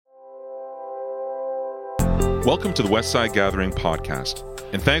Welcome to the Westside Gathering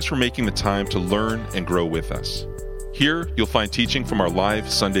podcast, and thanks for making the time to learn and grow with us. Here, you'll find teaching from our live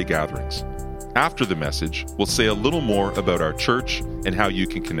Sunday gatherings. After the message, we'll say a little more about our church and how you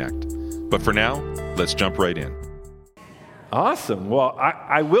can connect. But for now, let's jump right in. Awesome. Well,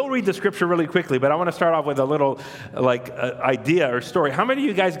 I will read the scripture really quickly, but I want to start off with a little idea or story. How many of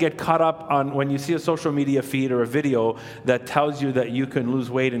you guys get caught up on when you see a social media feed or a video that tells you that you can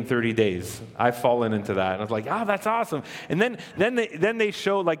lose weight in 30 days? I've fallen into that. And I was like, oh, that's awesome. And then they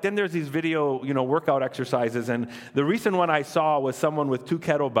show, then there's these video, workout exercises. And the recent one I saw was someone with 2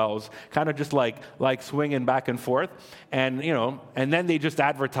 kettlebells, kind of just like swinging back and forth. And, and then they just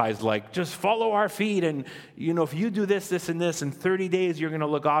advertised, just follow our feed. And, if you do this, and this, in 30 days, you're going to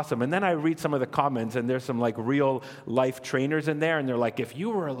look awesome. And then I read some of the comments, and there's some real life trainers in there. And they're like, if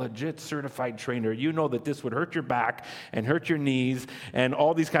you were a legit certified trainer, you know that this would hurt your back and hurt your knees and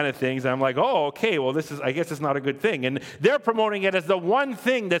all these kind of things. And I'm like, oh, okay, well, I guess it's not a good thing. And they're promoting it as the one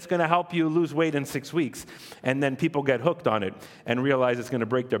thing that's going to help you lose weight in 6 weeks. And then people get hooked on it and realize it's going to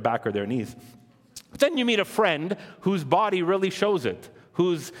break their back or their knees. But then you meet a friend whose body really shows it,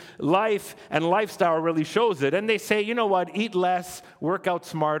 whose life and lifestyle really shows it. And they say, you know what, eat less, work out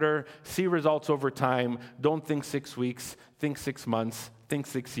smarter, see results over time. Don't think 6 weeks, think 6 months, think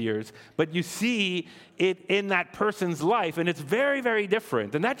 6 years. But you see it in that person's life, and it's very, very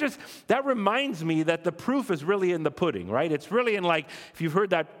different. And that reminds me that the proof is really in the pudding, right? It's really in if you've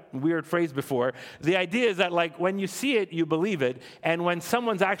heard that weird phrase before, the idea is that when you see it, you believe it. And when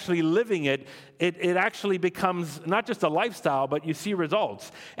someone's actually living it, it actually becomes not just a lifestyle, but you see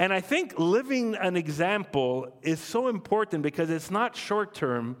results. And I think living an example is so important because it's not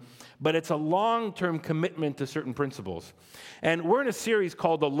short-term, but it's a long-term commitment to certain principles. And we're in a series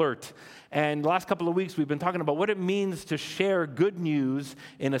called Alert. And the last couple of weeks, we've been talking about what it means to share good news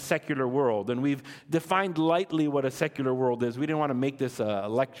in a secular world. And we've defined lightly what a secular world is. We didn't want to make this a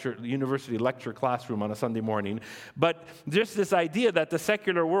university lecture classroom on a Sunday morning. But just this idea that the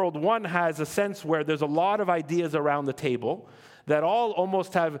secular world, one, has a sense where there's a lot of ideas around the table that all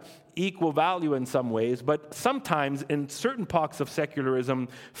almost have equal value in some ways, but sometimes in certain pockets of secularism,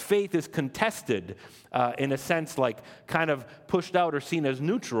 faith is contested in a sense, kind of pushed out or seen as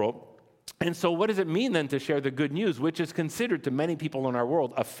neutral. And so what does it mean then to share the good news, which is considered to many people in our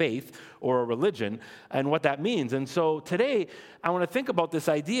world a faith or a religion, and what that means? And so today, I want to think about this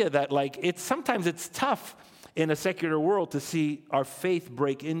idea that sometimes it's tough in a secular world to see our faith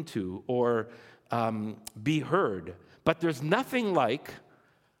break into or be heard. But there's nothing like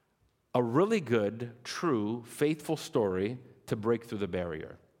a really good, true, faithful story to break through the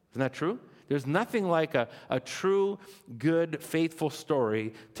barrier. Isn't that true? There's nothing like a true, good, faithful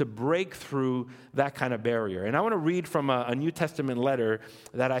story to break through that kind of barrier. And I want to read from a New Testament letter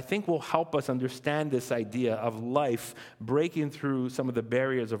that I think will help us understand this idea of life breaking through some of the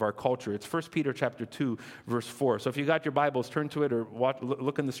barriers of our culture. It's 1 Peter chapter 2, verse 4. So if you got your Bibles, turn to it or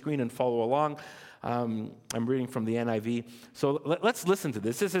look on the screen and follow along. I'm reading from the NIV. So let's listen to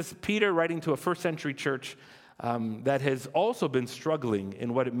this. This is Peter writing to a first century church that has also been struggling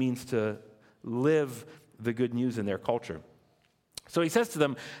in what it means to live the good news in their culture. So he says to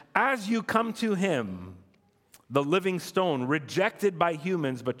them, as you come to him, the living stone, rejected by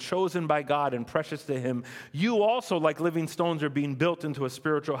humans, but chosen by God and precious to him, you also, like living stones, are being built into a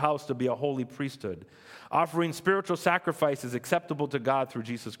spiritual house to be a holy priesthood, offering spiritual sacrifices acceptable to God through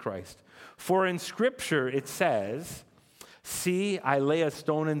Jesus Christ. For in Scripture it says, see, I lay a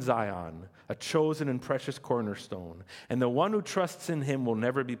stone in Zion, a chosen and precious cornerstone, and the one who trusts in him will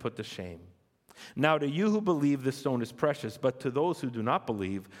never be put to shame. Now to you who believe, this stone is precious, but to those who do not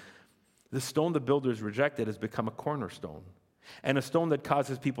believe, the stone the builders rejected has become a cornerstone, and a stone that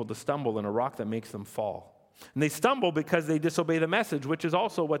causes people to stumble, and a rock that makes them fall. And they stumble because they disobey the message, which is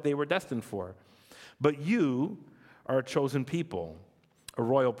also what they were destined for. But you are a chosen people, a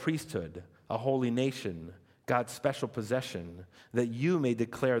royal priesthood, a holy nation, God's special possession, that you may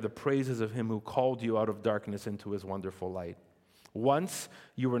declare the praises of him who called you out of darkness into his wonderful light. Once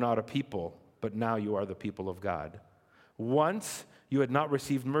you were not a people, but now you are the people of God. Once you had not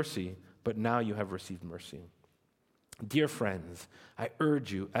received mercy, but now you have received mercy. Dear friends, I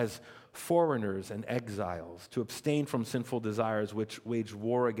urge you as foreigners and exiles to abstain from sinful desires which wage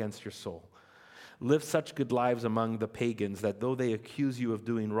war against your soul. Live such good lives among the pagans that though they accuse you of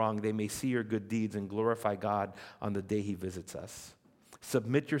doing wrong, they may see your good deeds and glorify God on the day he visits us.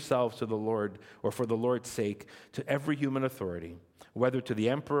 Submit yourselves to the Lord, or for the Lord's sake, to every human authority, whether to the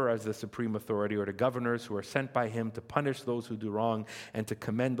emperor as the supreme authority or to governors who are sent by him to punish those who do wrong and to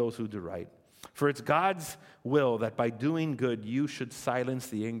commend those who do right. For it's God's will that by doing good you should silence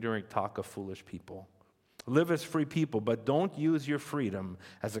the ignorant talk of foolish people. Live as free people, but don't use your freedom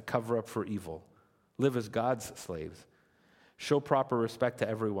as a cover-up for evil. Live as God's slaves. Show proper respect to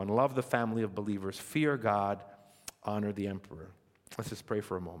everyone. Love the family of believers. Fear God. Honor the emperor. Let's just pray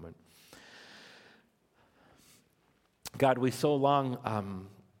for a moment. God, we so long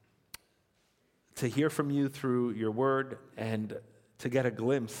to hear from you through your word and to get a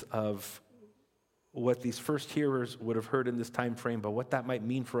glimpse of what these first hearers would have heard in this time frame, but what that might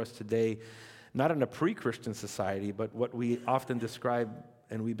mean for us today, not in a pre-Christian society, but what we often describe,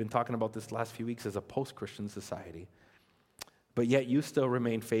 and we've been talking about this last few weeks, as a post-Christian society. But yet you still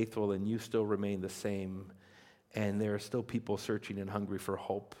remain faithful and you still remain the same, and there are still people searching and hungry for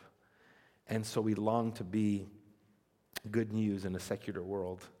hope. And so we long to be good news in a secular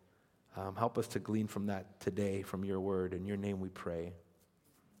world. Help us to glean from that today, from your word. In your name we pray.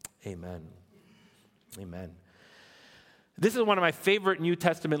 Amen. Amen. This is one of my favorite New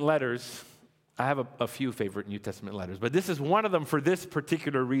Testament letters. I have a few favorite New Testament letters, but this is one of them for this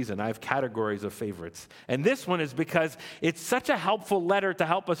particular reason. I have categories of favorites. And this one is because it's such a helpful letter to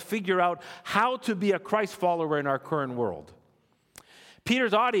help us figure out how to be a Christ follower in our current world.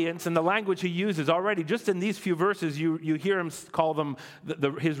 Peter's audience and the language he uses already, just in these few verses, you hear him call them,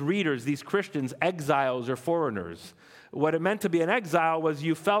 his readers, these Christians, exiles or foreigners. What it meant to be an exile was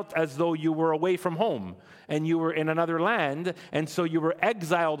you felt as though you were away from home and you were in another land, and so you were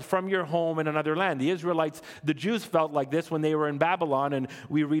exiled from your home in another land. The Israelites, the Jews felt like this when they were in Babylon, and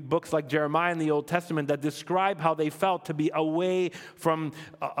we read books like Jeremiah in the Old Testament that describe how they felt to be away from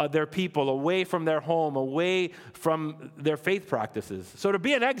their people, away from their home, away from their faith practices. So to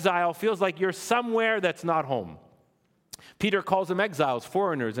be an exile feels like you're somewhere that's not home. Peter calls them exiles,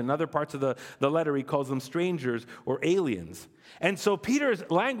 foreigners. In other parts of the letter, he calls them strangers or aliens. And so Peter's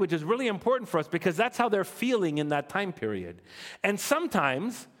language is really important for us because that's how they're feeling in that time period. And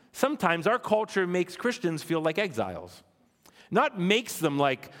sometimes our culture makes Christians feel like exiles. Not makes them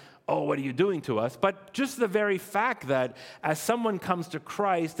like, oh, what are you doing to us? But just the very fact that as someone comes to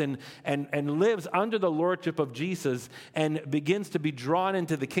Christ and lives under the lordship of Jesus and begins to be drawn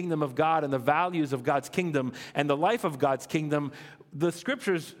into the kingdom of God and the values of God's kingdom and the life of God's kingdom, the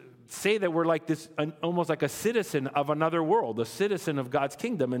scriptures say that we're like this, almost like a citizen of another world, a citizen of God's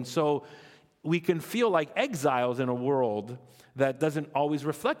kingdom. And so we can feel like exiles in a world that doesn't always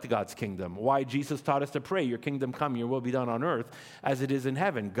reflect God's kingdom. Why Jesus taught us to pray, your kingdom come, your will be done on earth as it is in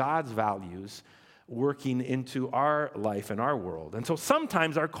heaven. God's values working into our life and our world. And so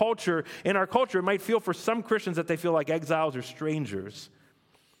sometimes in our culture, it might feel for some Christians that they feel like exiles or strangers.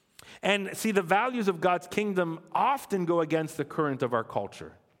 And see, the values of God's kingdom often go against the current of our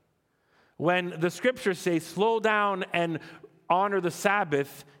culture. When the scriptures say, slow down and honor the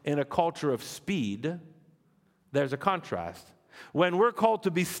Sabbath in a culture of speed, there's a contrast. When we're called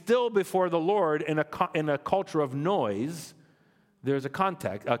to be still before the Lord in a culture of noise, there's a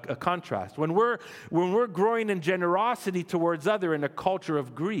contrast. When we're growing in generosity towards others in a culture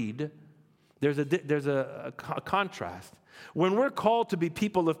of greed, there's a contrast. When we're called to be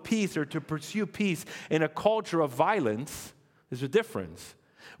people of peace or to pursue peace in a culture of violence, there's a difference.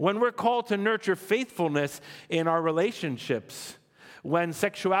 When we're called to nurture faithfulness in our relationships, when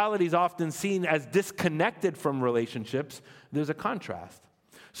sexuality is often seen as disconnected from relationships, there's a contrast.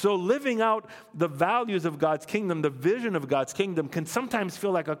 So living out the values of God's kingdom, the vision of God's kingdom, can sometimes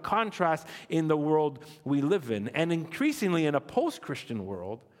feel like a contrast in the world we live in. And increasingly in a post-Christian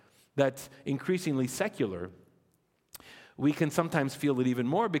world that's increasingly secular, we can sometimes feel it even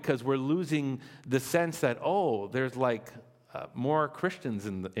more because we're losing the sense that, there's like more Christians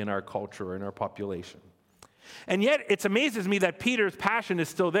in our culture, in our population. And yet, it amazes me that Peter's passion is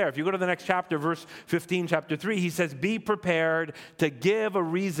still there. If you go to the next chapter, verse 15, chapter 3, he says, be prepared to give a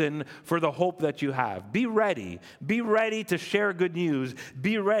reason for the hope that you have. Be ready. Be ready to share good news.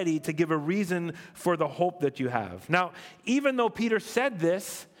 Be ready to give a reason for the hope that you have. Now, even though Peter said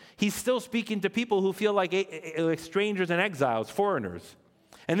this, he's still speaking to people who feel like strangers and exiles, foreigners.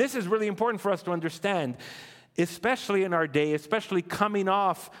 And this is really important for us to understand, especially in our day, especially coming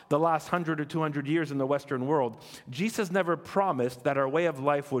off the last 100 or 200 years in the Western world. Jesus never promised that our way of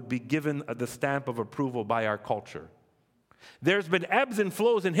life would be given the stamp of approval by our culture. There's been ebbs and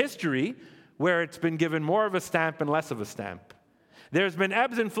flows in history where it's been given more of a stamp and less of a stamp. There's been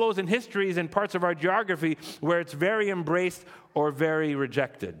ebbs and flows in histories and parts of our geography where it's very embraced or very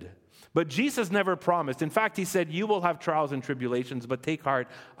rejected. But Jesus never promised. In fact, he said, you will have trials and tribulations, but take heart,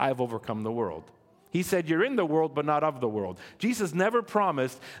 I have overcome the world. He said, you're in the world, but not of the world. Jesus never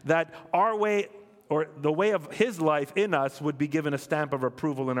promised that our way or the way of his life in us would be given a stamp of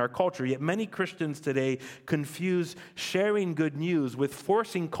approval in our culture. Yet many Christians today confuse sharing good news with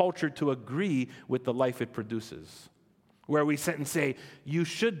forcing culture to agree with the life it produces. Where we sit and say, you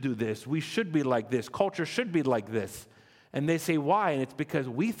should do this, we should be like this, culture should be like this. And they say, why? And it's because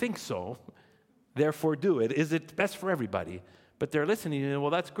we think so, therefore do it. Is it best for everybody? But they're listening and,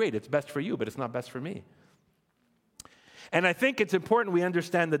 well, that's great, it's best for you, but it's not best for me. And I think it's important we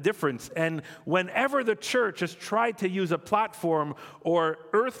understand the difference. And whenever the church has tried to use a platform or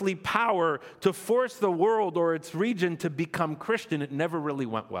earthly power to force the world or its region to become Christian, it never really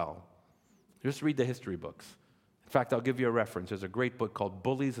went well. Just read the history books. In fact, I'll give you a reference. There's a great book called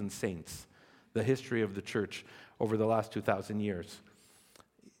Bullies and Saints, the history of the church over the last 2,000 years.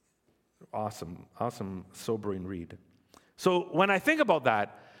 Awesome, sobering read. So when I think about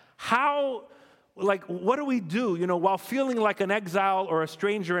that, what do we do, while feeling like an exile or a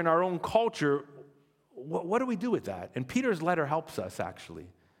stranger in our own culture? What do we do with that? And Peter's letter helps us, actually.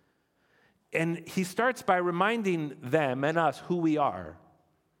 And he starts by reminding them and us who we are.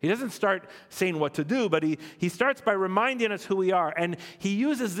 He doesn't start saying what to do, but he starts by reminding us who we are. And he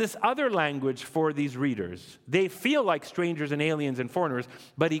uses this other language for these readers. They feel like strangers and aliens and foreigners,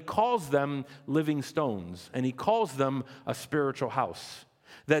 but he calls them living stones, and he calls them a spiritual house.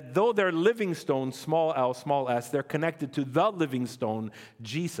 That though they're living stones, small l, small s, they're connected to the living stone,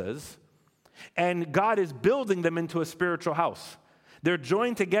 Jesus, and God is building them into a spiritual house. They're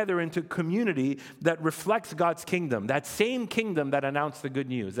joined together into community that reflects God's kingdom, that same kingdom that announced the good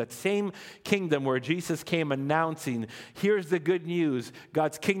news, that same kingdom where Jesus came announcing, here's the good news,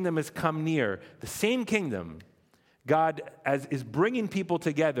 God's kingdom has come near. The same kingdom, God is bringing people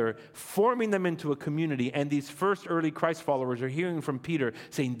together, forming them into a community, and these first early Christ followers are hearing from Peter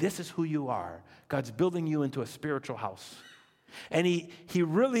saying, this is who you are. God's building you into a spiritual house. And he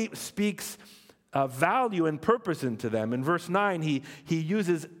really speaks value and purpose into them. In verse 9, he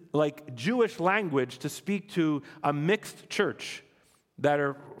uses like Jewish language to speak to a mixed church that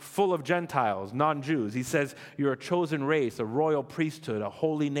are full of Gentiles, non-Jews. He says, you're a chosen race, a royal priesthood, a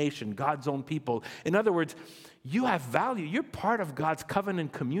holy nation, God's own people. In other words, you have value. You're part of God's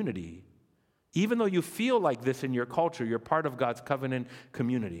covenant community. Even though you feel like this in your culture, you're part of God's covenant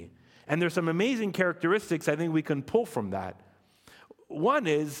community. And there's some amazing characteristics I think we can pull from that. One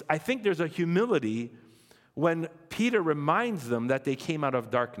is, I think there's a humility when Peter reminds them that they came out of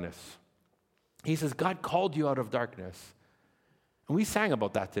darkness. He says, God called you out of darkness. And we sang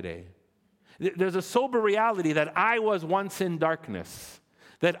about that today. There's a sober reality that I was once in darkness,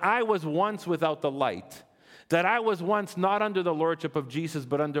 that I was once without the light, that I was once not under the lordship of Jesus,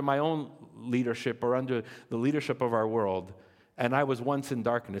 but under my own leadership or under the leadership of our world. And I was once in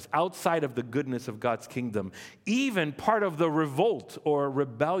darkness, outside of the goodness of God's kingdom, even part of the revolt or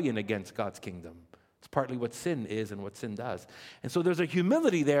rebellion against God's kingdom. It's partly what sin is and what sin does. And so there's a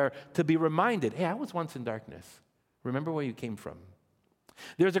humility there to be reminded, hey, I was once in darkness. Remember where you came from.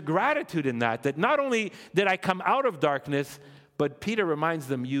 There's a gratitude in that not only did I come out of darkness, but Peter reminds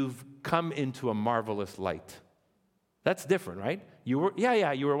them, you've come into a marvelous light. That's different, right? You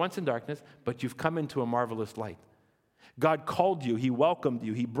were once in darkness, but you've come into a marvelous light. God called you, he welcomed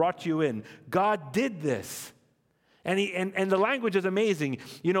you, he brought you in. God did this. And the language is amazing.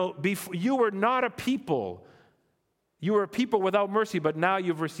 You were not a people. You were a people without mercy, but now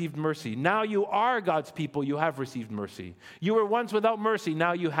you've received mercy. Now you are God's people, you have received mercy. You were once without mercy,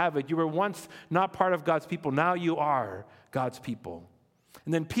 now you have it. You were once not part of God's people, now you are God's people.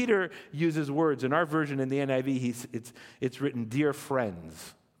 And then Peter uses words. In our version, in the NIV, it's written, dear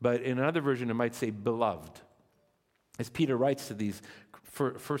friends. But in another version, it might say, beloved. As Peter writes to these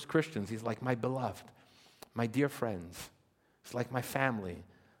first Christians, he's like, my beloved, my dear friends. It's like my family.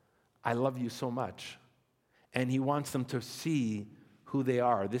 I love you so much. And he wants them to see who they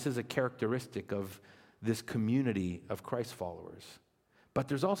are. This is a characteristic of this community of Christ followers. But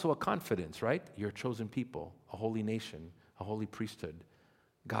there's also a confidence, right? You're a chosen people, a holy nation, a holy priesthood,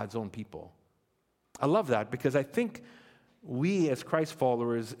 God's own people. I love that because I think we as Christ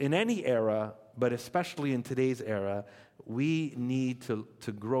followers in any era, but especially in today's era, we need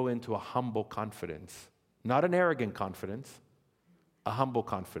to grow into a humble confidence. Not an arrogant confidence, a humble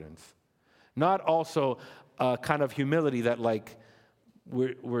confidence. Not also a kind of humility that like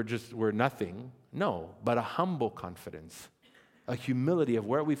we're nothing. No, but a humble confidence. A humility of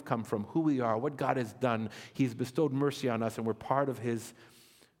where we've come from, who we are, what God has done. He's bestowed mercy on us and we're part of his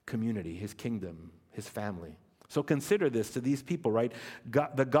community, his kingdom, his family. So consider this to these people, right?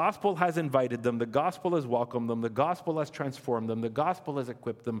 The gospel has invited them. The gospel has welcomed them. The gospel has transformed them. The gospel has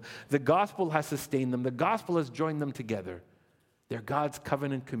equipped them. The gospel has sustained them. The gospel has joined them together. They're God's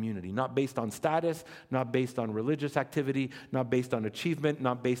covenant community, not based on status, not based on religious activity, not based on achievement,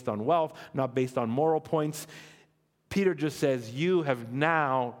 not based on wealth, not based on moral points. Peter just says, you have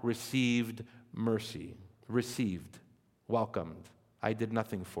now received mercy. Received, welcomed. I did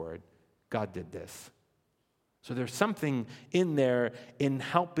nothing for it. God did this. So there's something in there in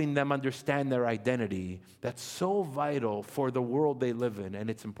helping them understand their identity that's so vital for the world they live in, and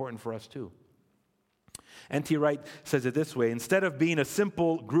it's important for us too. N.T. Wright says it this way: instead of being a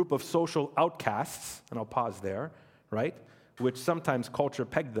simple group of social outcasts, and I'll pause there, right, which sometimes culture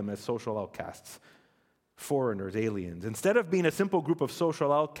pegged them as social outcasts, foreigners, aliens. Instead of being a simple group of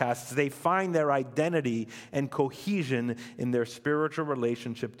social outcasts, they find their identity and cohesion in their spiritual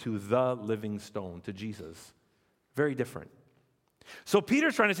relationship to the living stone, to Jesus. Very different. So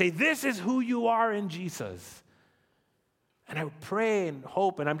Peter's trying to say, this is who you are in Jesus. And I would pray and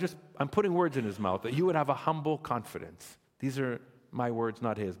hope, and I'm putting words in his mouth, that you would have a humble confidence. These are my words,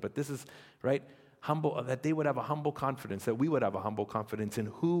 not his, but this is, right, humble, that they would have a humble confidence, that we would have a humble confidence in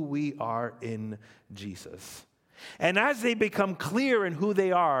who we are in Jesus. And as they become clear in who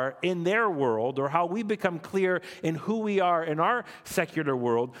they are in their world, or how we become clear in who we are in our secular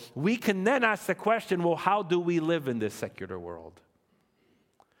world, we can then ask the question, well, how do we live in this secular world?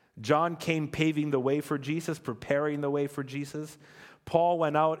 John came paving the way for Jesus, preparing the way for Jesus. Paul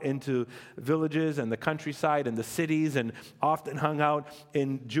went out into villages and the countryside and the cities and often hung out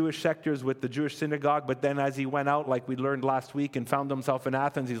in Jewish sectors with the Jewish synagogue. But then as he went out, like we learned last week, and found himself in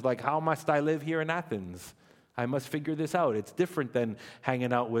Athens, he's like, how must I live here in Athens? I must figure this out. It's different than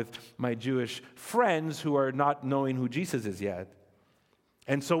hanging out with my Jewish friends who are not knowing who Jesus is yet.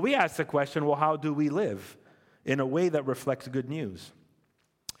 And so we ask the question, well, how do we live in a way that reflects good news?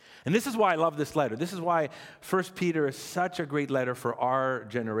 And this is why I love this letter. This is why 1 Peter is such a great letter for our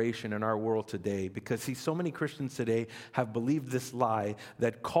generation and our world today, because see, so many Christians today have believed this lie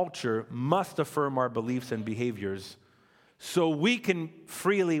that culture must affirm our beliefs and behaviors so we can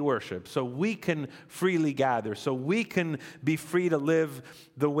freely worship, so we can freely gather, so we can be free to live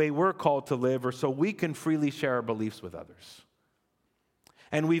the way we're called to live, or so we can freely share our beliefs with others.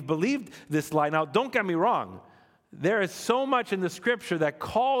 And we've believed this lie. Now, don't get me wrong. There is so much in the Scripture that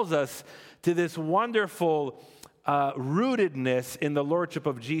calls us to this wonderful rootedness in the Lordship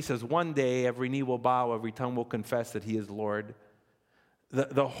of Jesus. One day, every knee will bow, every tongue will confess that He is Lord.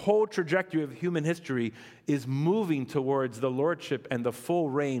 The whole trajectory of human history is moving towards the Lordship and the full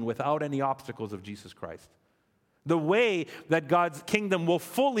reign without any obstacles of Jesus Christ. The way that God's kingdom will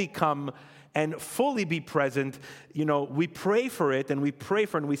fully come and fully be present, we pray for it and we pray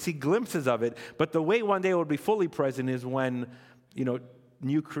for it and we see glimpses of it, but the way one day it will be fully present is when,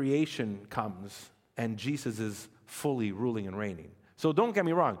 new creation comes and Jesus is fully ruling and reigning. So don't get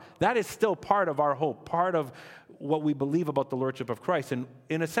me wrong, that is still part of our hope, part of what we believe about the Lordship of Christ, and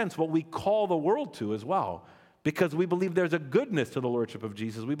in a sense, what we call the world to as well. Because we believe there's a goodness to the Lordship of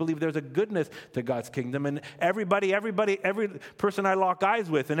Jesus. We believe there's a goodness to God's kingdom. And every person I lock eyes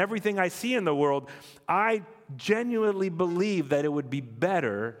with and everything I see in the world, I genuinely believe that it would be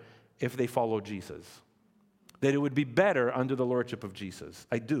better if they followed Jesus. That it would be better under the Lordship of Jesus.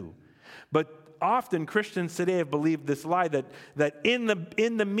 I do. But often Christians today have believed this lie that in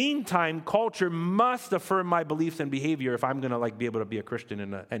the meantime, culture must affirm my beliefs and behavior if I'm going to be able to be a Christian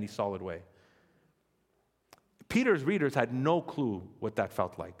in any solid way. Peter's readers had no clue what that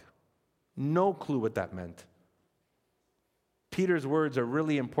felt like. No clue what that meant. Peter's words are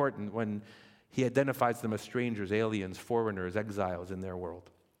really important when he identifies them as strangers, aliens, foreigners, exiles in their world.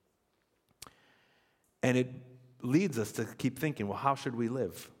 And it leads us to keep thinking, well, how should we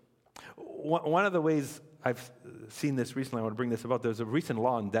live? One of the ways I've seen this recently, I want to bring this about, there's a recent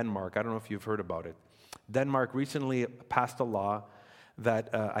law in Denmark. I don't know if you've heard about it. Denmark recently passed a law that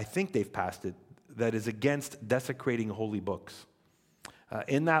I think they've passed it, that is against desecrating holy books.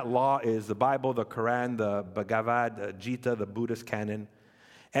 In that law is the Bible, the Quran, the Bhagavad Gita, the Buddhist canon.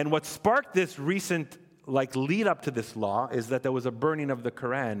 And what sparked this recent lead up to this law is that there was a burning of the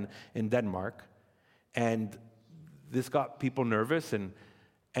Quran in Denmark. And this got people nervous, and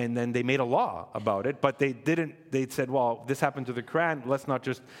then they made a law about it. But they said, well, this happened to the Quran, let's not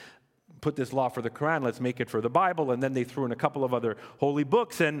just put this law for the Quran, let's make it for the Bible. And then they threw in a couple of other holy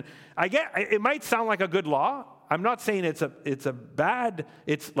books. And it might sound like a good law. I'm not saying it's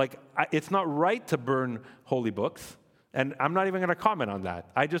not right to burn holy books. And I'm not even going to comment on that.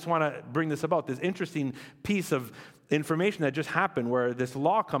 I just want to bring this about, this interesting piece of information that just happened where this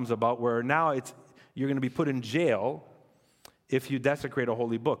law comes about where now you're going to be put in jail if you desecrate a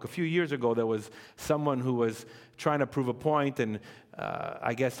holy book. A few years ago, there was someone who was trying to prove a point and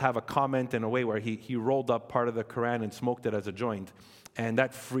I guess have a comment in a way where he rolled up part of the Quran and smoked it as a joint. And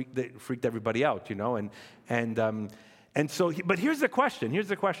that freaked everybody out, you know. But here's the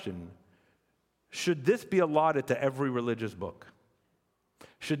question. Should this be allotted to every religious book?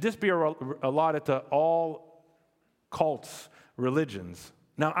 Should this be allotted to all cults, religions?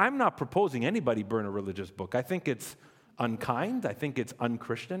 Now, I'm not proposing anybody burn a religious book. I think it's unkind. I think it's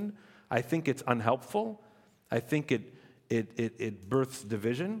unchristian. I think it's unhelpful. I think it births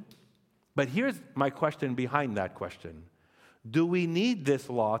division. But here's my question behind that question. Do we need this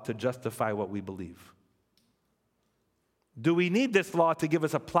law to justify what we believe? Do we need this law to give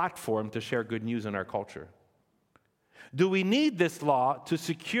us a platform to share good news in our culture? Do we need this law to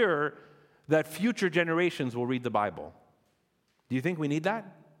secure that future generations will read the Bible? Do you think we need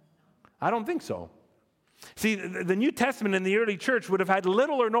that? I don't think so. See, the New Testament in the early church would have had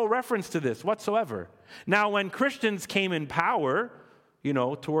little or no reference to this whatsoever. Now, when Christians came in power, you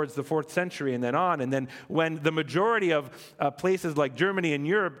know, towards the 4th century and then on, and then when the majority of places like Germany and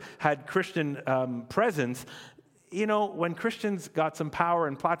Europe had Christian presence, you know, when Christians got some power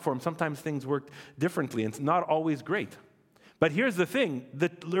and platform, sometimes things worked differently, and it's not always great. But here's the thing, the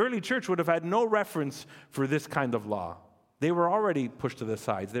early church would have had no reference for this kind of law. They were already pushed to the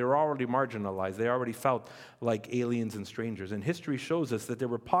sides. They were already marginalized. They already felt like aliens and strangers. And history shows us that there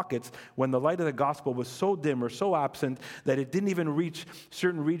were pockets when the light of the gospel was so dim or so absent that it didn't even reach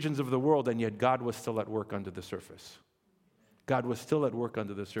certain regions of the world, and yet God was still at work under the surface. God was still at work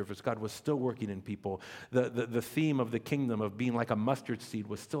under the surface. God was still working in people. The theme of the kingdom of being like a mustard seed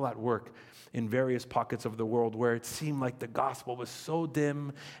was still at work in various pockets of the world where it seemed like the gospel was so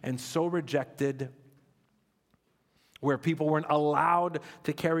dim and so rejected, where people weren't allowed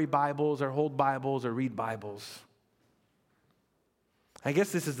to carry Bibles or hold Bibles or read Bibles. I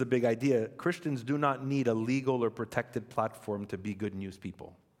guess this is the big idea. Christians do not need a legal or protected platform to be good news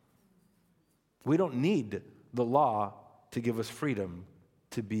people. We don't need the law to give us freedom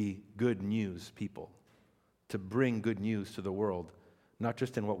to be good news people, to bring good news to the world, not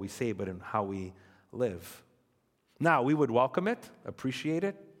just in what we say, but in how we live. Now, we would welcome it, appreciate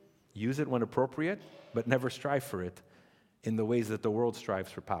it, use it when appropriate, but never strive for it in the ways that the world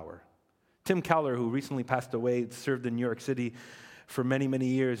strives for power. Tim Keller, who recently passed away, served in New York City for many, many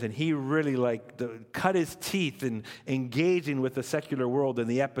years, and he really cut his teeth in engaging with the secular world in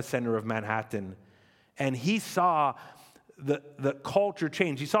the epicenter of Manhattan. And he saw the culture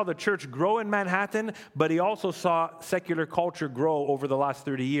change. He saw the church grow in Manhattan, but he also saw secular culture grow over the last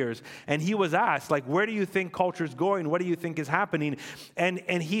 30 years. And he was asked, where do you think culture's going? What do you think is happening? And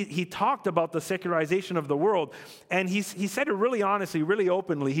he talked about the secularization of the world. And he said it really honestly, really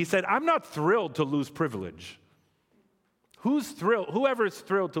openly. He said, I'm not thrilled to lose privilege. Who's thrilled? Whoever is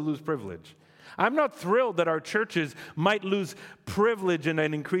thrilled to lose privilege. I'm not thrilled that our churches might lose privilege in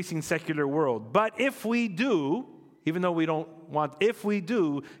an increasing secular world. But if we do, even though we don't want, if we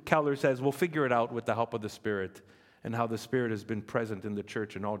do, Keller says, we'll figure it out with the help of the Spirit and how the Spirit has been present in the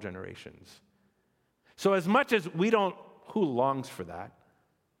church in all generations. So as much as we don't, who longs for that?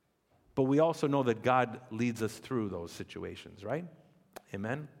 But we also know that God leads us through those situations, right?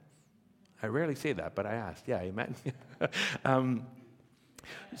 Amen? I rarely say that, but I asked. Yeah, amen.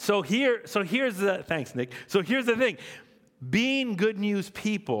 Thanks, Nick. So here's the thing. Being good news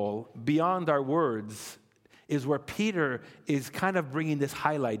people beyond our words is where Peter is kind of bringing this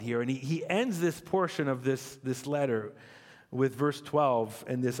highlight here. And he ends this portion of this letter with verse 12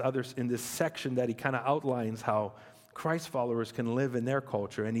 and in this section that he kind of outlines how Christ followers can live in their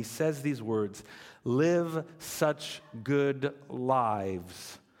culture. And he says these words, live such good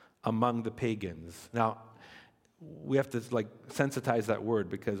lives among the pagans. Now, we have to sensitize that word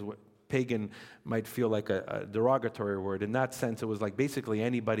because pagan might feel like a derogatory word. In that sense, it was basically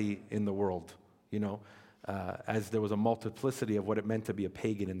anybody in the world, as there was a multiplicity of what it meant to be a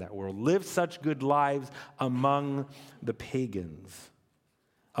pagan in that world. Live such good lives among the pagans,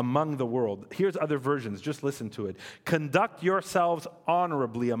 among the world. Here's other versions. Just listen to it. Conduct yourselves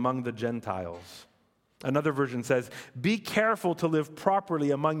honorably among the Gentiles. Another version says, be careful to live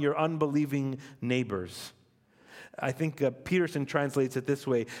properly among your unbelieving neighbors. I think Peterson translates it this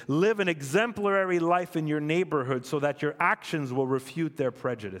way. Live an exemplary life in your neighborhood so that your actions will refute their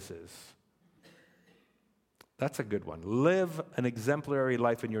prejudices. That's a good one. Live an exemplary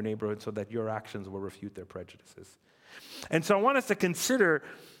life in your neighborhood so that your actions will refute their prejudices. And so I want us to consider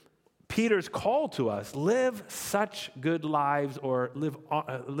Peter's call to us. Live such good lives, or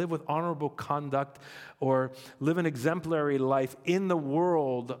live with honorable conduct, or live an exemplary life in the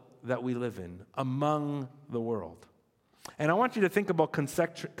world that we live in, among the world. And I want you to think about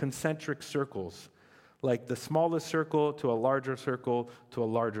concentric circles, like the smallest circle to a larger circle to a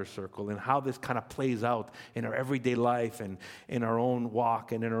larger circle, and how this kind of plays out in our everyday life and in our own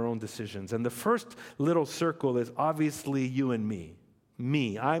walk and in our own decisions. And the first little circle is obviously you and me.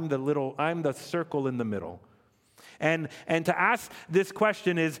 I'm the circle in the middle. And to ask this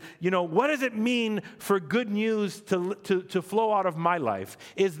question is, what does it mean for good news to flow out of my life?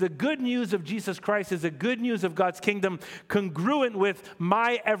 Is the good news of Jesus Christ, is the good news of God's kingdom congruent with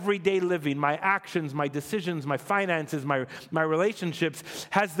my everyday living, my actions, my decisions, my finances, my relationships?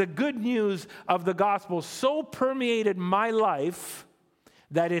 Has the good news of the gospel so permeated my life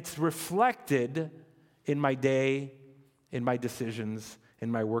that it's reflected in my day, in my decisions,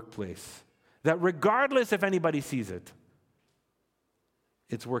 in my workplace? That regardless if anybody sees it,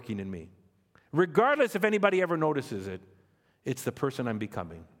 it's working in me. Regardless if anybody ever notices it, it's the person I'm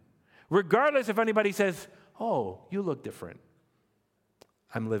becoming. Regardless if anybody says, oh, you look different,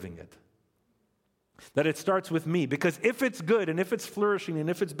 I'm living it. That it starts with me. Because if it's good and if it's flourishing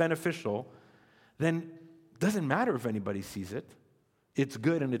and if it's beneficial, then it doesn't matter if anybody sees it. It's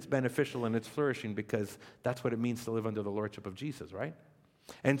good and it's beneficial and it's flourishing because that's what it means to live under the lordship of Jesus, right?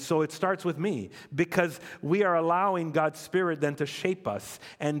 And so it starts with me because we are allowing God's Spirit then to shape us.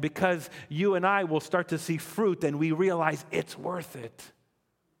 And because you and I will start to see fruit and we realize it's worth it.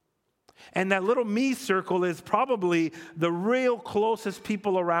 And that little me circle is probably the real closest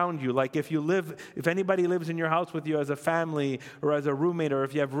people around you. Like if anybody lives in your house with you as a family or as a roommate, or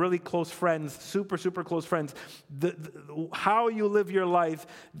if you have really close friends, super, super close friends, how you live your life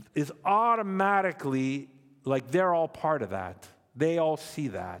is automatically like they're all part of that. They all see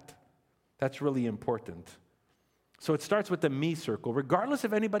that. That's really important. So it starts with the me circle, regardless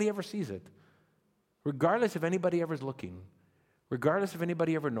if anybody ever sees it, regardless if anybody ever is looking, regardless if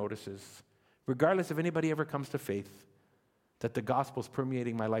anybody ever notices, regardless if anybody ever comes to faith, that the gospel is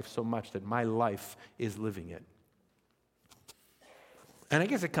permeating my life so much that my life is living it. And I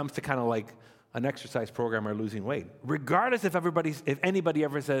guess it comes to kind of like an exercise program or losing weight. Regardless if anybody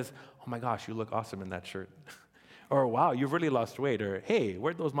ever says, oh my gosh, you look awesome in that shirt. Or, wow, you've really lost weight. Or, hey,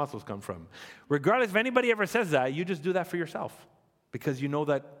 where'd those muscles come from? Regardless if anybody ever says that, you just do that for yourself because you know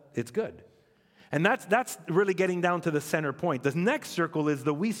that it's good. And that's really getting down to the center point. The next circle is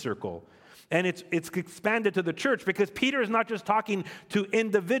the we circle. And it's expanded to the church because Peter is not just talking to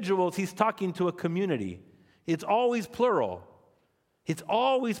individuals, he's talking to a community. It's always plural. It's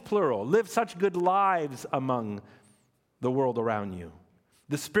always plural. Live such good lives among the world around you.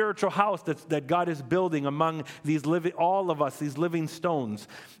 The spiritual house that God is building among all of us, these living stones,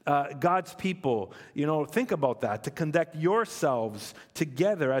 God's people. Think about that, to conduct yourselves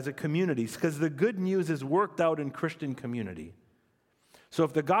together as a community, because the good news is worked out in Christian community. So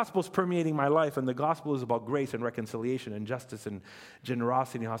if the gospel is permeating my life and the gospel is about grace and reconciliation and justice and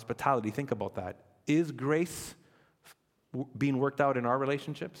generosity and hospitality, think about that. Is grace being worked out in our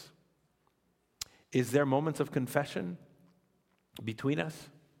relationships? Is there moments of confession between us?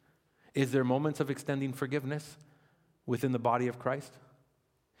 Is there moments of extending forgiveness within the body of Christ?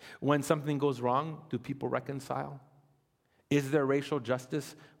 When something goes wrong, do people reconcile? Is there racial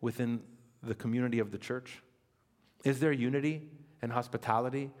justice within the community of the church? Is there unity and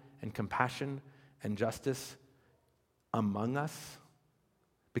hospitality and compassion and justice among us?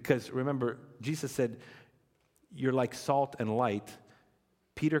 Because remember, Jesus said, you're like salt and light.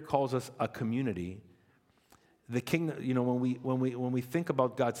 Peter calls us a community. The kingdom, when we think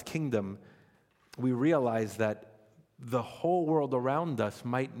about God's kingdom, we realize that the whole world around us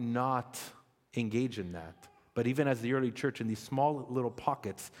might not engage in that. But even as the early church in these small little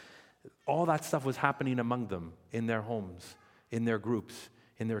pockets, all that stuff was happening among them, in their homes, in their groups,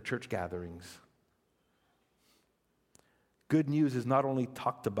 in their church gatherings. Good news is not only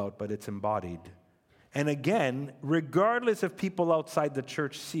talked about, but it's embodied. And again, regardless if people outside the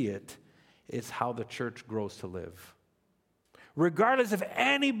church see it, it's how the church grows to live. Regardless if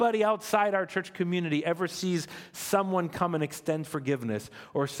anybody outside our church community ever sees someone come and extend forgiveness,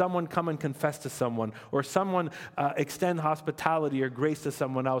 or someone come and confess to someone, or someone extend hospitality or grace to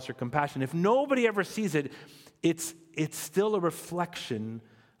someone else, or compassion, if nobody ever sees it, it's still a reflection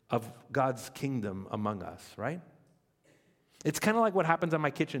of God's kingdom among us, right? It's kind of like what happens on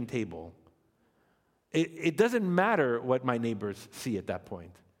my kitchen table. It doesn't matter what my neighbors see at that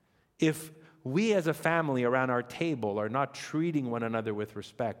point. If we as a family around our table are not treating one another with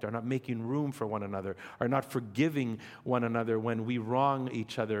respect, are not making room for one another, are not forgiving one another when we wrong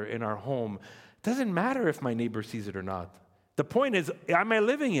each other in our home, it doesn't matter if my neighbor sees it or not. The point is, am I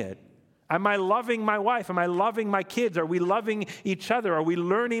living it? Am I loving my wife? Am I loving my kids? Are we loving each other? Are we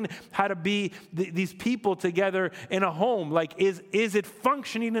learning how to be these people together in a home? Like, is it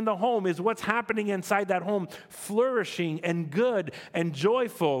functioning in the home? Is what's happening inside that home flourishing and good and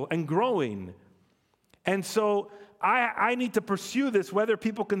joyful and growing? And so I need to pursue this whether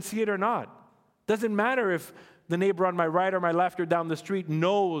people can see it or not. Doesn't matter if the neighbor on my right or my left or down the street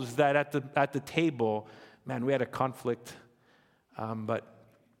knows that at the table, man, we had a conflict, but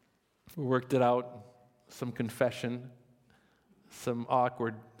we worked it out, some confession, some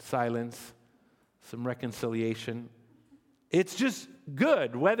awkward silence, some reconciliation. It's just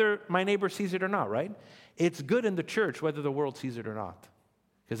good whether my neighbor sees it or not, right? It's good in the church whether the world sees it or not,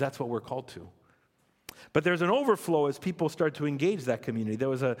 because that's what we're called to. But there's an overflow as people start to engage that community. There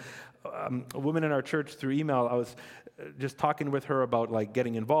was a woman in our church through email. I was just talking with her about like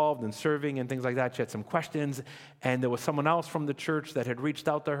getting involved and serving and things like that. She had some questions, and there was someone else from the church that had reached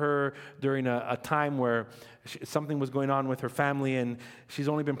out to her during a time where something was going on with her family, and she's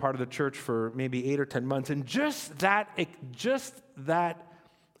only been part of the church for maybe 8 or 10 months. And just that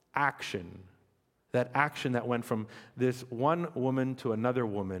action that went from this one woman to another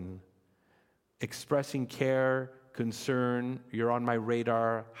woman, expressing care, concern, you're on my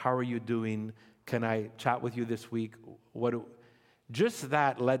radar, how are you doing? Can I chat with you this week? Just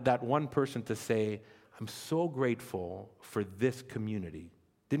that led that one person to say, I'm so grateful for this community.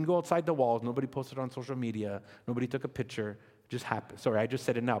 Didn't go outside the walls, nobody posted on social media, nobody took a picture, just happened. Sorry, I just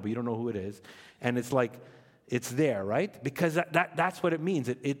said it now, but you don't know who it is. And it's like, it's there, right? Because that's what it means.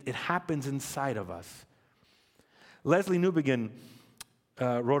 It happens inside of us. Leslie Newbegin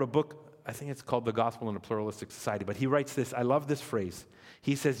wrote a book, I think it's called The Gospel in a Pluralistic Society, but he writes this, I love this phrase.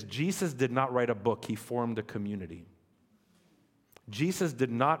 He says, Jesus did not write a book, he formed a community. Jesus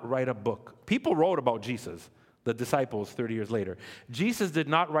did not write a book. People wrote about Jesus, the disciples 30 years later. Jesus did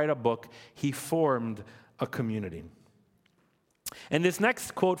not write a book, he formed a community. And this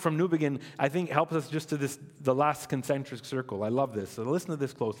next quote from Newbegin, I think, helps us just to the last concentric circle. I love this. So listen to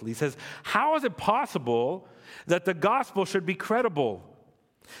this closely. He says, how is it possible that the gospel should be credible?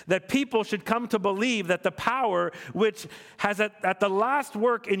 That people should come to believe that the power which has at the last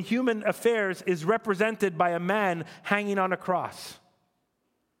work in human affairs is represented by a man hanging on a cross.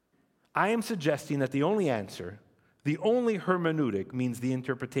 I am suggesting that the only answer, the only hermeneutic means the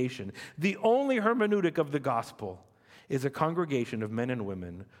interpretation, the only hermeneutic of the gospel is a congregation of men and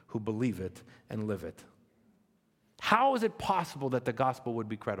women who believe it and live it. How is it possible that the gospel would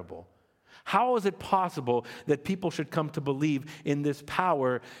be credible? How is it possible that people should come to believe in this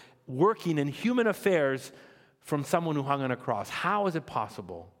power working in human affairs from someone who hung on a cross? How is it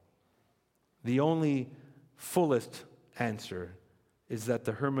possible? The only fullest answer is that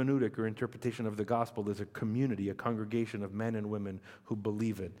the hermeneutic or interpretation of the gospel is a community, a congregation of men and women who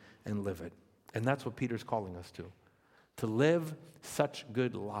believe it and live it. And that's what Peter's calling us to live such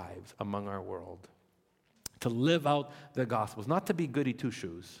good lives among our world, to live out the gospels, not to be goody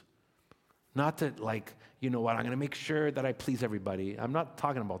two-shoes. Not to I'm going to make sure that I please everybody. I'm not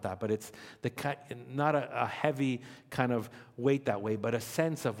talking about that, but it's not a heavy kind of weight that way, but a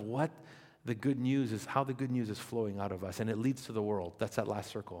sense of what the good news is, how the good news is flowing out of us, and it leads to the world. That's that last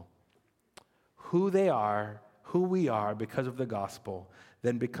circle. Who they are, who we are because of the gospel,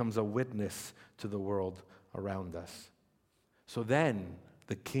 then becomes a witness to the world around us. So then,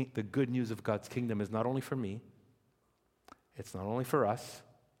 the good news of God's kingdom is not only for me, it's not only for us,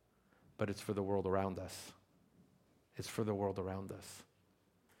 but it's for the world around us. It's for the world around us.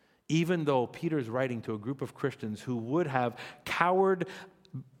 Even though Peter's writing to a group of Christians who would have cowered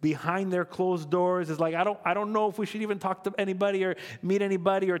behind their closed doors, is like, I don't know if we should even talk to anybody or meet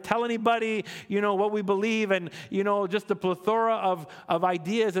anybody or tell anybody, what we believe, and, just the plethora of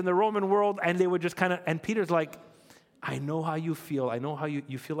ideas in the Roman world, and they would just and Peter's like, I know how you feel. I know how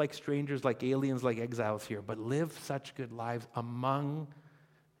you feel like strangers, like aliens, like exiles here, but live such good lives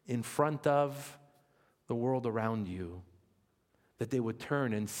in front of the world around you, that they would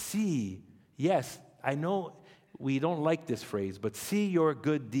turn and see, yes, I know we don't like this phrase, but see your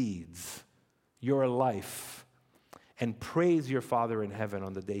good deeds, your life, and praise your Father in heaven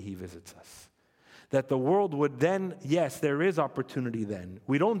on the day he visits us. That the world would then, yes, there is opportunity then.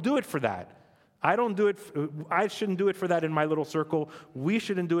 We don't do it for that. I shouldn't do it for that in my little circle. We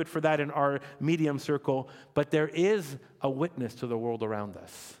shouldn't do it for that in our medium circle. But there is a witness to the world around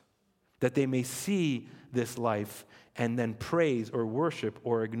us, that they may see this life and then praise or worship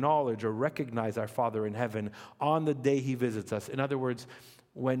or acknowledge or recognize our Father in heaven on the day he visits us. In other words,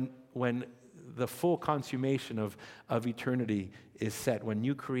 when the full consummation of eternity is set, when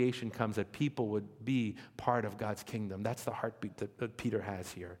new creation comes, that people would be part of God's kingdom. That's the heartbeat that Peter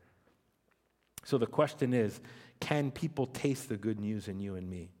has here. So the question is, can people taste the good news in you and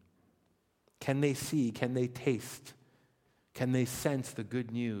me? Can they see, can they taste, can they sense the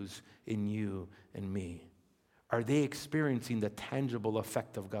good news in you and me? Are they experiencing the tangible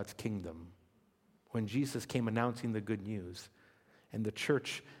effect of God's kingdom? When Jesus came announcing the good news and the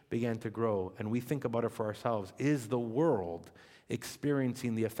church began to grow, and we think about it for ourselves, is the world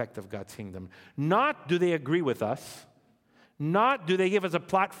experiencing the effect of God's kingdom? Not do they agree with us, not do they give us a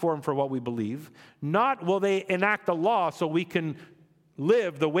platform for what we believe, not will they enact a law so we can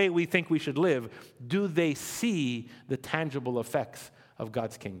live the way we think we should live. Do they see the tangible effects of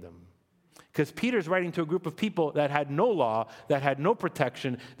God's kingdom? Because Peter's writing to a group of people that had no law, that had no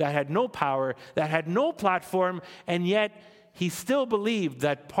protection, that had no power, that had no platform, and yet he still believed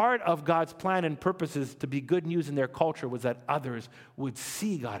that part of God's plan and purposes to be good news in their culture was that others would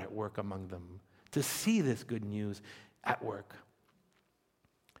see God at work among them, to see this good news at work.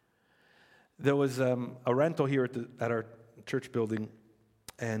 There was a rental here at our church building,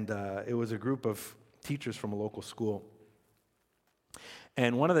 and it was a group of teachers from a local school.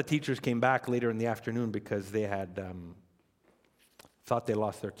 And one of the teachers came back later in the afternoon because they had thought they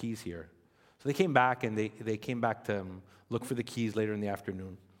lost their keys here. So they came back, and they came back to look for the keys later in the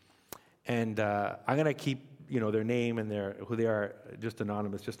afternoon. And I'm going to keep their name and who they are just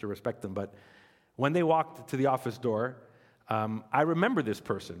anonymous, just to respect them. But when they walked to the office door, I remember this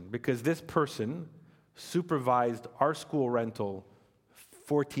person because this person supervised our school rental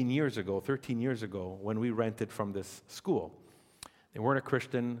 13 years ago, when we rented from this school. They weren't a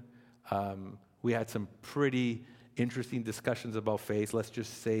Christian. We had some pretty interesting discussions about faith. Let's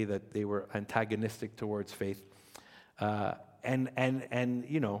just say that they were antagonistic towards faith. But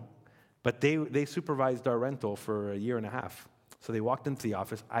they supervised our rental for a year and a half. So they walked into the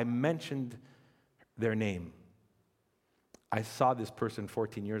office. I mentioned their name. I saw this person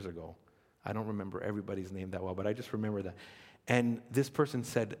 14 years ago. I don't remember everybody's name that well, but I just remember that. And this person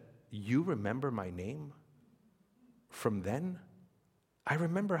said, "You remember my name from then? I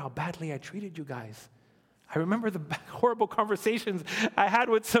remember how badly I treated you guys. I remember the horrible conversations I had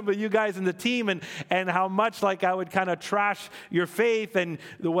with some of you guys in the team and how much I would kind of trash your faith and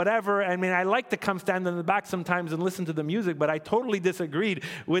the whatever. I mean, I like to come stand in the back sometimes and listen to the music, but I totally disagreed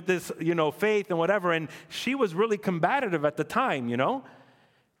with this, faith and whatever. And she was really combative at the time,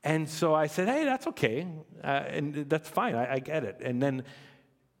 And so I said, hey, that's okay. And that's fine. I get it. And then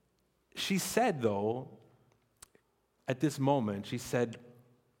she said, though, at this moment, she said,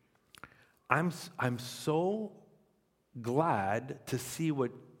 I'm so glad to see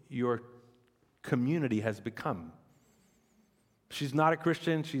what your community has become. She's not a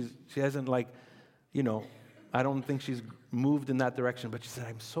Christian. She hasn't I don't think she's moved in that direction. But she said,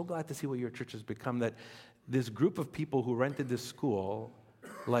 I'm so glad to see what your church has become, that this group of people who rented this school,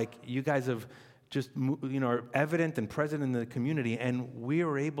 you guys have just, are evident and present in the community, and we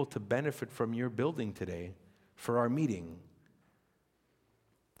are able to benefit from your building today for our meeting.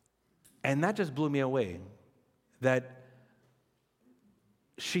 And that just blew me away, that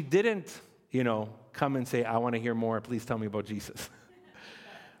she didn't, come and say, I want to hear more, please tell me about Jesus.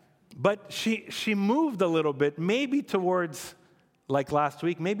 But she moved a little bit, maybe towards, last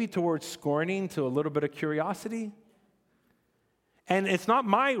week, maybe towards scorning, to a little bit of curiosity. And it's not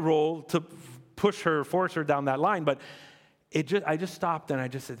my role to force her down that line, but I just stopped and I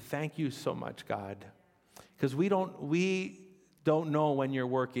just said, thank you so much, God. Because we don't know when you're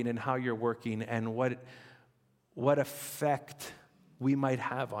working and how you're working and what effect we might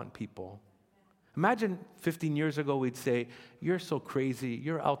have on people. Imagine 15 years ago we'd say, you're so crazy,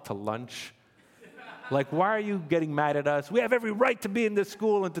 you're out to lunch. Why are you getting mad at us? We have every right to be in this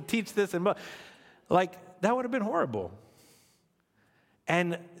school and to teach this. And that would have been horrible.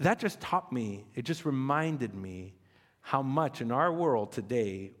 And that just taught me, it just reminded me how much in our world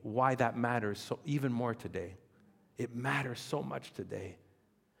today, why that matters so even more today. It matters so much today.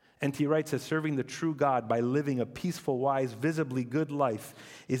 N.T. Wright says, serving the true God by living a peaceful, wise, visibly good life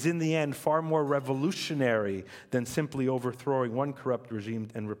is in the end far more revolutionary than simply overthrowing one corrupt regime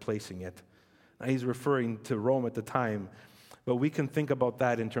and replacing it. Now, he's referring to Rome at the time, but we can think about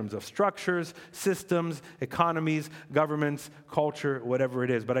that in terms of structures, systems, economies, governments, culture, whatever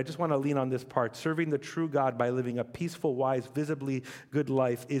it is. But I just want to lean on this part. Serving the true God by living a peaceful, wise, visibly good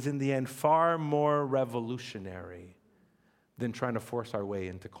life is in the end far more revolutionary than trying to force our way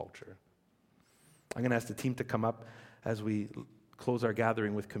into culture. I'm going to ask the team to come up as we close our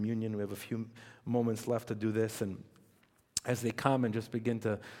gathering with communion. We have a few moments left to do this. And as they come and just begin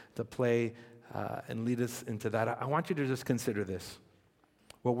to play and lead us into that, I want you to just consider this.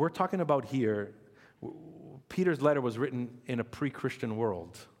 What we're talking about here, Peter's letter was written in a pre-Christian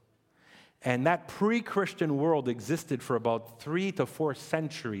world. And that pre-Christian world existed for about 3 to 4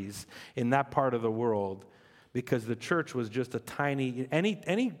 centuries in that part of the world, because the church was just a tiny,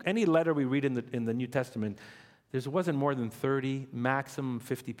 any letter we read in the New Testament, there wasn't more than 30, maximum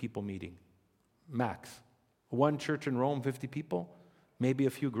 50 people meeting. Max. One church in Rome, 50 people, maybe a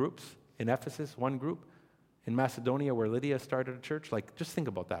few groups. In Ephesus, one group. In Macedonia, where Lydia started a church. Like, just think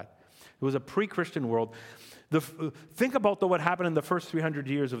about that. It was a pre-Christian world. Think about what happened in the first 300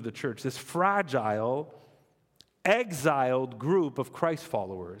 years of the church. This fragile, exiled group of Christ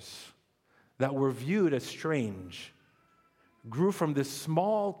followers that were viewed as strange grew from this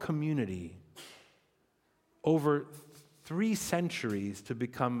small community over 3 centuries to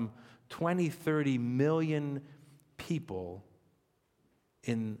become 20, 30 million people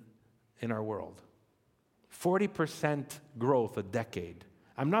in our world. 40% growth a decade.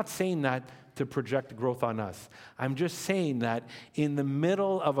 I'm not saying that to project growth on us. I'm just saying that in the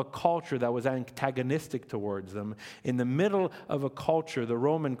middle of a culture that was antagonistic towards them, in the middle of a culture, the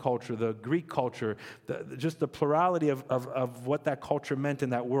Roman culture, the Greek culture, just the plurality of what that culture meant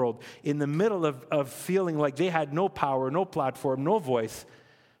in that world, in the middle of feeling like they had no power, no platform, no voice,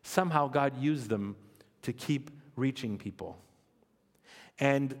 somehow God used them to keep reaching people.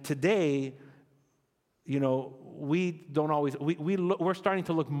 And today, you know, we don't always, we're starting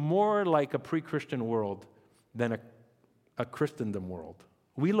to look more like a pre-Christian world than a Christendom world.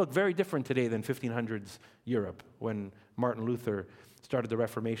 We look very different today than 1500s Europe when Martin Luther started the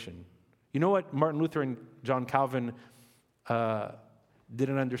Reformation. You know what Martin Luther and John Calvin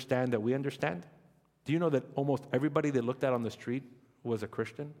didn't understand that we understand? Do you know that almost everybody they looked at on the street was a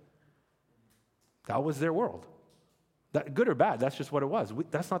Christian? That was their world. That, good or bad, that's just what it was.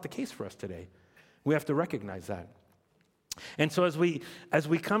 That's not the case for us today. We have to recognize that. And so as we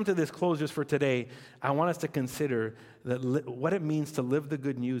come to this close just for today, I want us to consider what it means to live the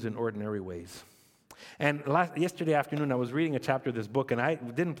good news in ordinary ways. And yesterday afternoon, I was reading a chapter of this book, and I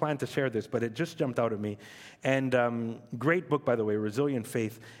didn't plan to share this, but it just jumped out at me. And great book, by the way, Resilient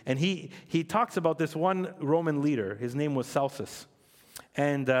Faith. And he talks about this one Roman leader. His name was Celsus.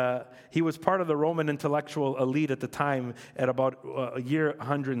 And he was part of the Roman intellectual elite at the time at about year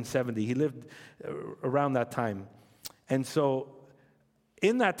 170. He lived around that time. And so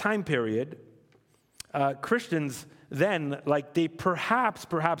in that time period, Christians then, like they perhaps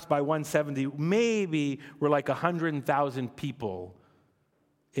by 170, maybe were like 100,000 people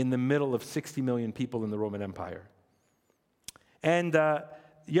in the middle of 60 million people in the Roman Empire. And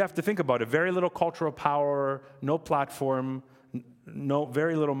you have to think about it. Very little cultural power, no platform,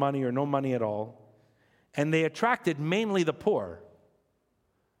 very little money or no money at all. And they attracted mainly the poor.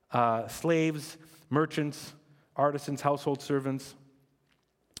 Slaves, merchants, artisans, household servants.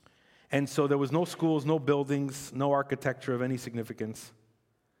 And so there was no schools, no buildings, no architecture of any significance.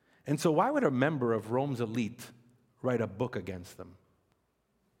 And so why would a member of Rome's elite write a book against them?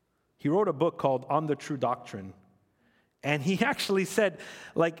 He wrote a book called On the True Doctrine. And he actually said,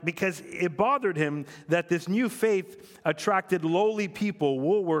 because it bothered him that this new faith attracted lowly people,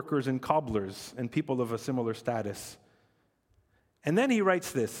 wool workers and cobblers, and people of a similar status. And then he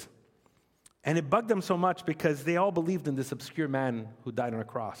writes this, and it bugged them so much because they all believed in this obscure man who died on a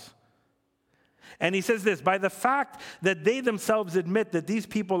cross. And he says this, by the fact that they themselves admit that these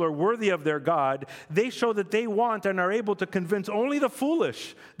people are worthy of their God, they show that they want and are able to convince only the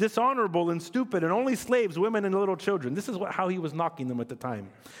foolish, dishonorable, and stupid, and only slaves, women, and little children. This is how he was knocking them at the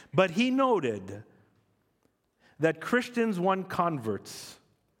time. But he noted that Christians won converts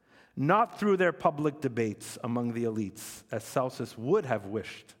not through their public debates among the elites, as Celsus would have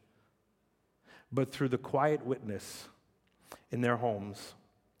wished, but through the quiet witness in their homes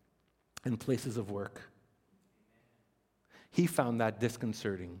and places of work. He found that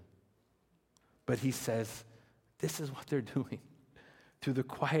disconcerting. But he says, this is what they're doing. Through the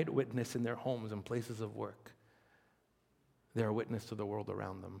quiet witness in their homes and places of work, they're a witness to the world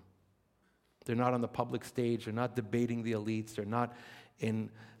around them. They're not on the public stage. They're not debating the elites. They're not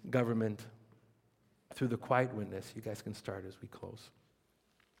in government. Through the quiet witness, you guys can start as we close.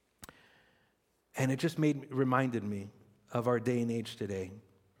 And it just reminded me of our day and age today.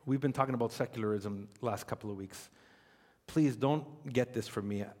 We've been talking about secularism the last couple of weeks. Please don't get this from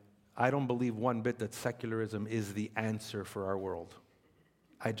me. I don't believe one bit that secularism is the answer for our world.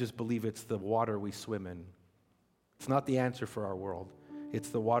 I just believe it's the water we swim in. It's not the answer for our world. It's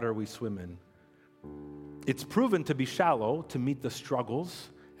the water we swim in. It's proven to be shallow to meet the struggles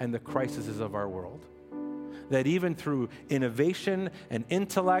and the crises of our world. that even through innovation and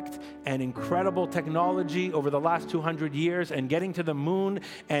intellect and incredible technology over the last 200 years and getting to the moon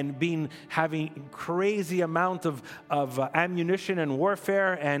and having crazy amount of ammunition and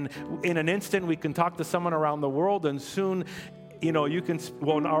warfare, and in an instant we can talk to someone around the world, and soon you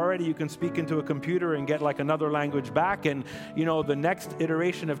can speak into a computer and get like another language back, and the next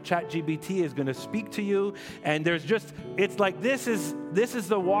iteration of ChatGPT is going to speak to you, and it's like this is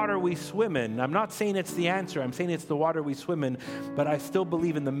the water we swim in. I'm not saying it's the answer, I'm saying it's the water we swim in, but I still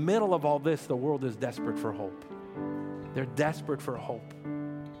believe in the middle of all this, the world is desperate for hope. They're desperate for hope.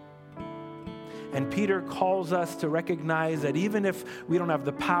 And Peter calls us to recognize that even if we don't have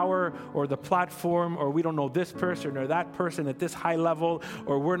the power or the platform, or we don't know this person or that person at this high level,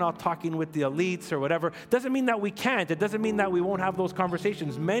 or we're not talking with the elites or whatever, doesn't mean that we can't. It doesn't mean that we won't have those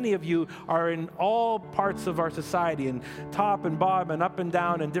conversations. Many of you are in all parts of our society, and top and bottom and up and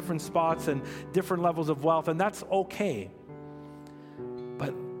down and different spots and different levels of wealth, and that's okay.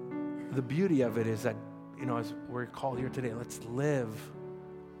 But the beauty of it is that, as we're called here today, let's live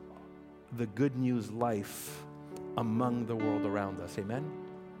the good news life among the world around us. Amen?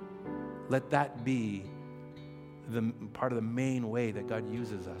 Let that be the part of the main way that God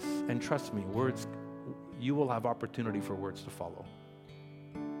uses us. And trust me, you will have opportunity for words to follow.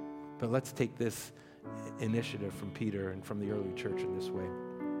 But let's take this initiative from Peter and from the early church in this way.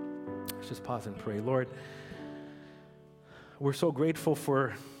 Let's just pause and pray. Lord, we're so grateful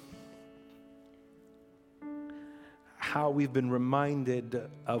for how we've been reminded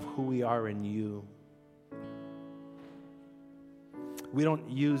of who we are in you. We don't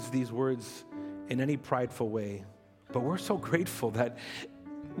use these words in any prideful way, but we're so grateful that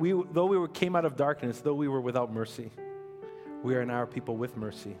though we came out of darkness, though we were without mercy, we are now people with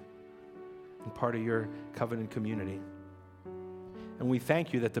mercy and part of your covenant community. And we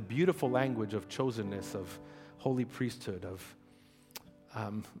thank you that the beautiful language of chosenness, of holy priesthood, of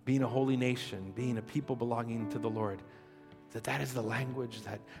being a holy nation, being a people belonging to the Lord, that is the language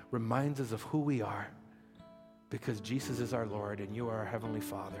that reminds us of who we are, because Jesus is our Lord and you are our Heavenly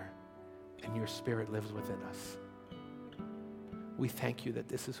Father and your Spirit lives within us. We thank you that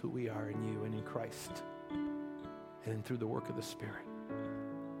this is who we are in you and in Christ and through the work of the Spirit.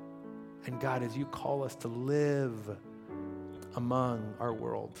 And God, as you call us to live among our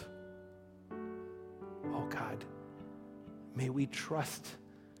world, oh God, may we trust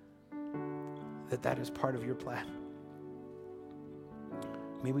that is part of your plan.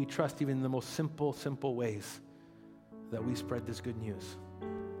 May we trust even in the most simple ways that we spread this good news.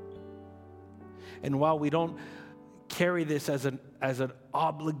 And while we don't carry this as an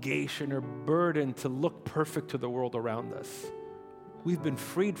obligation or burden to look perfect to the world around us, we've been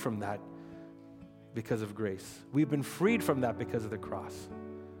freed from that because of grace. We've been freed from that because of the cross.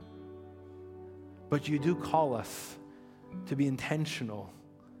 But you do call us to be intentional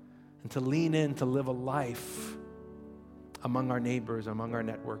and to lean in to live a life among our neighbors, among our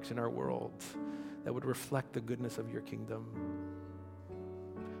networks, in our world that would reflect the goodness of your kingdom.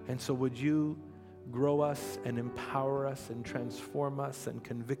 And so would you grow us and empower us and transform us and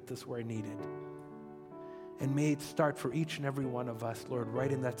convict us where needed. And may it start for each and every one of us, Lord,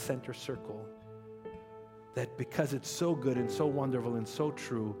 right in that center circle, that because it's so good and so wonderful and so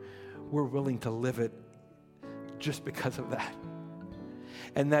true, we're willing to live it just because of that.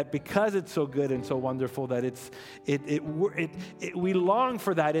 And that because it's so good and so wonderful, that we long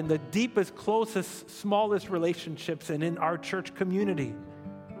for that in the deepest, closest, smallest relationships and in our church community.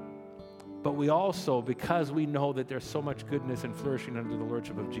 But we also, because we know that there's so much goodness and flourishing under the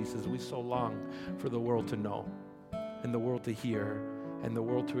Lordship of Jesus, we so long for the world to know and the world to hear and the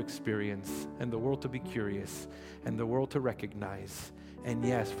world to experience and the world to be curious and the world to recognize. And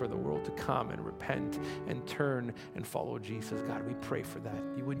yes, for the world to come and repent and turn and follow Jesus. God, we pray for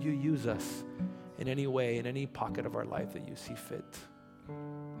that. Would you use us in any way, in any pocket of our life that you see fit?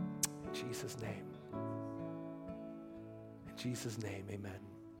 In Jesus' name. In Jesus' name, amen.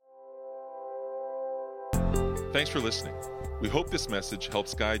 Thanks for listening. We hope this message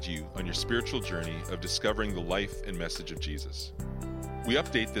helps guide you on your spiritual journey of discovering the life and message of Jesus. We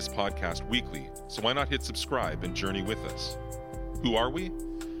update this podcast weekly, so why not hit subscribe and journey with us? Who are we?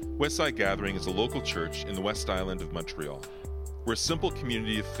 Westside Gathering is a local church in the West Island of Montreal. We're a simple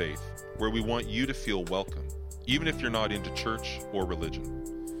community of faith where we want you to feel welcome, even if you're not into church or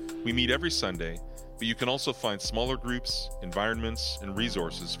religion. We meet every Sunday, but you can also find smaller groups, environments, and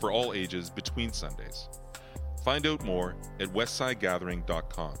resources for all ages between Sundays. Find out more at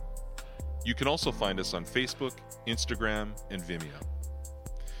westsidegathering.com. You can also find us on Facebook, Instagram, and Vimeo.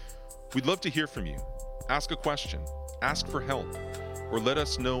 We'd love to hear from you. Ask a question, ask for help, or let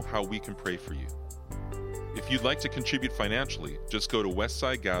us know how we can pray for you. If you'd like to contribute financially, just go to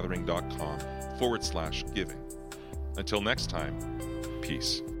westsidegathering.com/giving. Until next time,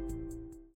 peace.